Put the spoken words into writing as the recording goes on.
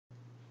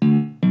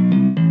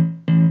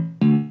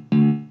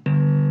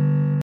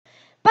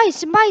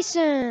Bison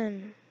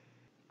Bison!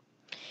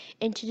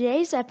 In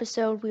today's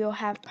episode, we will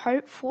have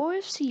part 4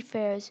 of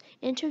Seafarer's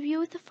interview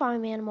with the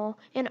farm animal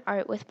and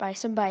art with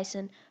Bison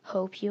Bison.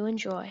 Hope you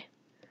enjoy.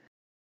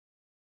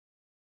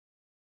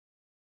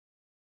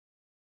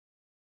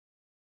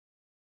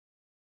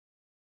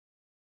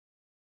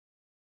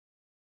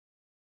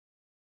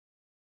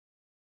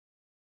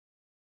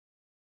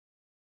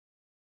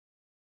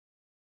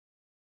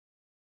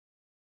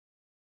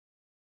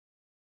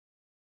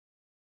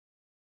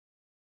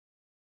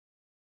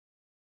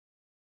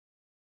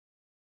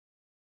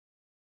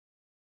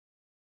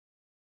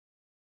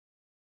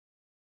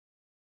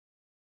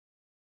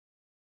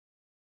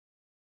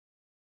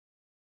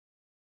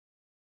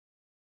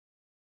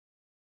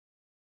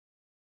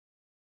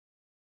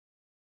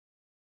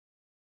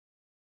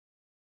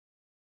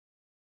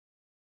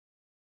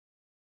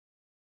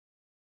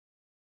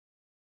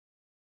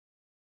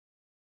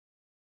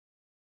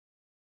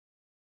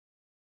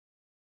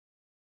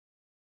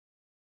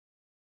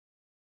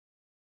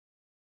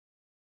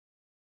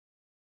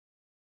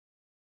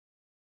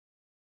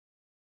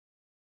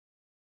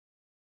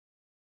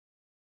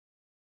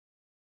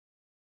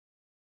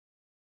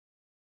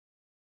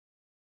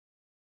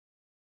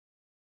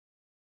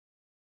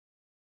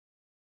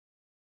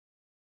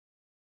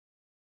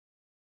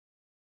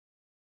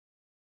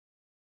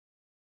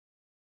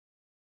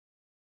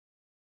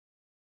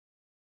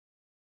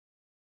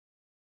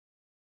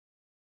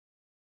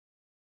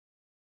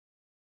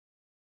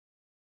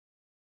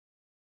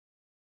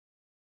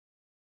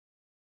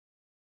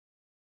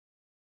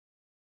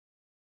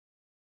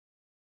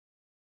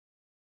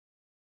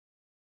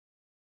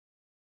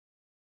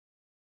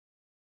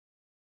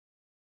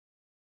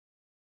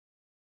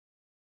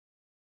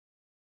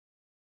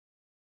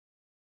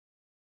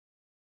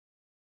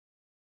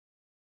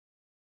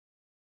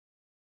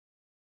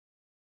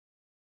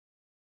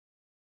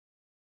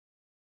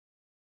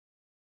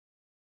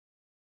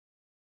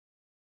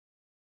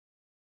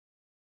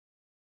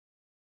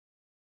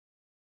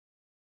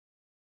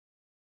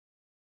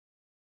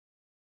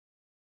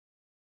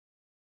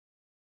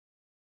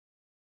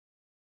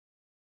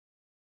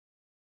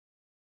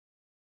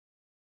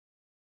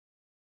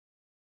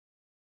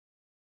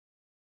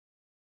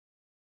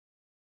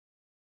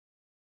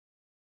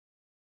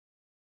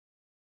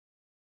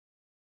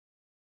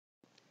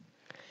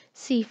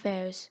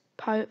 Seafarers,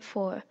 Part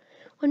 4.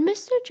 When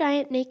Mr.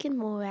 Giant Naked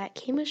Mole Rat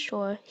came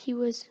ashore, he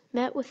was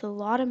met with a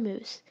lot of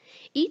moose.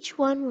 Each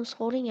one was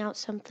holding out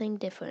something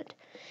different.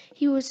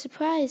 He was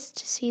surprised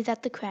to see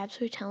that the crabs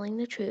were telling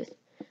the truth.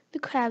 The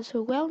crabs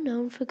were well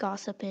known for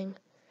gossiping.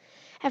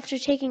 After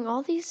taking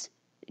all these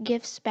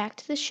gifts back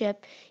to the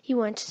ship, he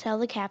went to tell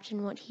the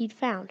captain what he'd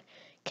found.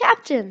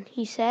 "Captain,"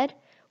 he said.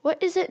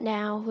 "What is it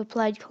now?"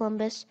 replied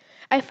Columbus.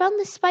 "I found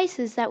the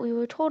spices that we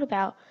were told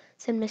about,"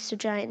 said Mr.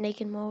 Giant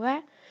Naked Mole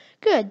Rat.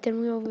 "Good, then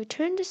we will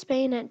return to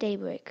Spain at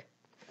daybreak."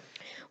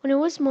 When it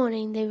was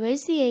morning, they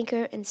raised the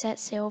anchor and set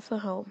sail for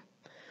home.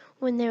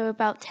 When they were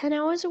about 10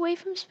 hours away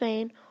from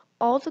Spain,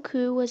 all the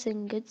crew was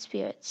in good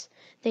spirits.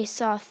 They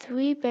saw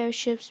 3 bear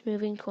ships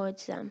moving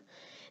towards them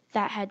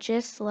that had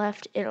just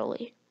left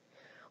Italy.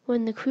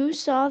 When the crew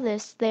saw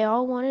this, they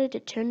all wanted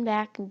to turn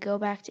back and go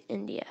back to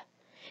India.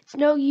 "It's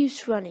no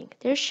use running.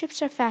 Their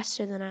ships are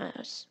faster than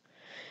ours."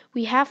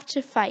 "We have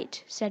to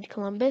fight," said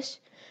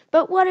Columbus.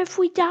 "But what if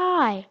we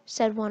die?"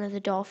 said one of the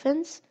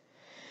dolphins.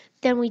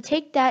 "Then we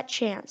take that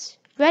chance."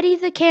 "Ready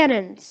the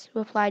cannons,"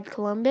 replied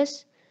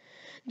Columbus.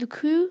 The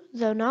crew,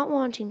 though not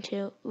wanting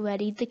to,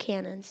 readied the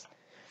cannons.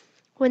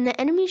 When the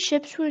enemy's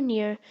ships were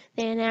near,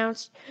 they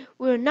announced,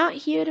 "We're not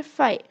here to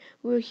fight.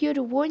 We're here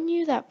to warn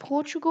you that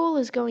Portugal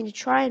is going to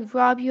try and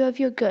rob you of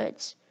your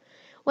goods."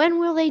 "When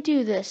will they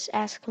do this?"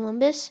 asked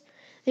Columbus.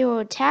 "They will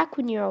attack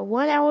when you are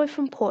 1 hour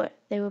from port,"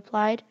 they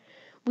replied.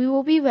 "We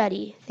will be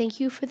ready. Thank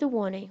you for the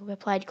warning,"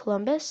 replied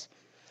Columbus.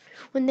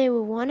 When they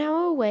were 1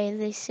 hour away,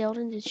 they sailed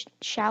into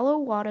shallow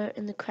water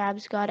and the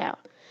crabs got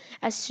out.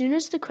 As soon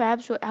as the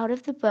crabs were out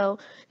of the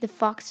boat, the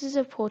foxes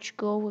of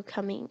Portugal were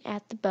coming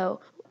at the boat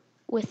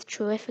with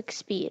terrific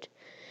speed.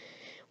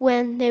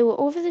 When they were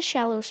over the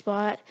shallow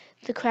spot,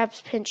 the crabs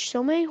pinched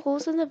so many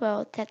holes in the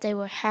boat that they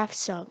were half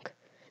sunk.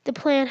 The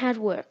plan had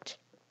worked.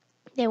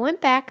 They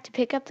went back to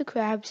pick up the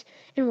crabs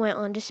and went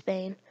on to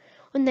Spain.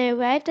 When they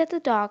arrived at the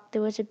dock,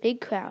 there was a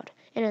big crowd,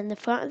 and in the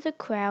front of the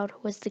crowd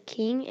was the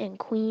King and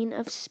Queen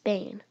of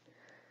Spain.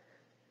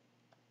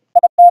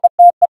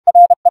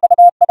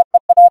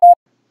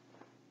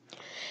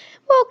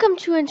 Welcome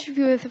to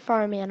Interview with the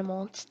Farm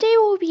Animal. Today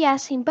we'll be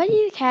asking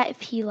Buddy the cat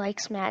if he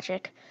likes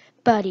magic.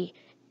 Buddy,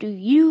 do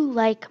you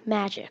like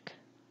magic?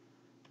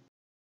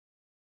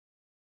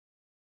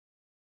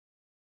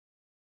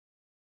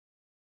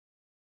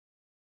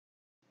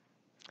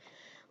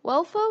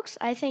 Well, folks,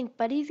 I think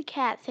Buddy the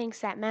cat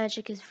thinks that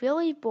magic is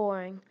really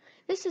boring.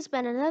 This has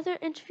been another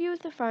Interview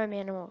with the Farm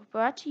Animal,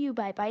 brought to you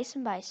by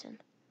Bison Bison.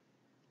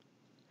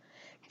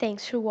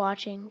 Thanks for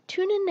watching.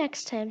 Tune in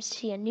next time to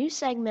see a new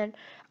segment,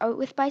 Art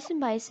with Bison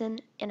Bison,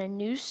 and a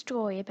new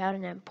story about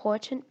an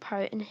important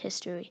part in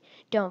history.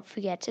 Don't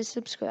forget to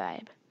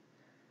subscribe.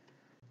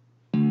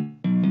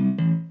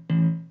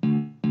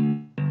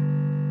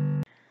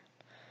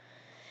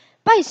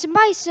 Bison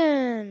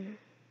Bison!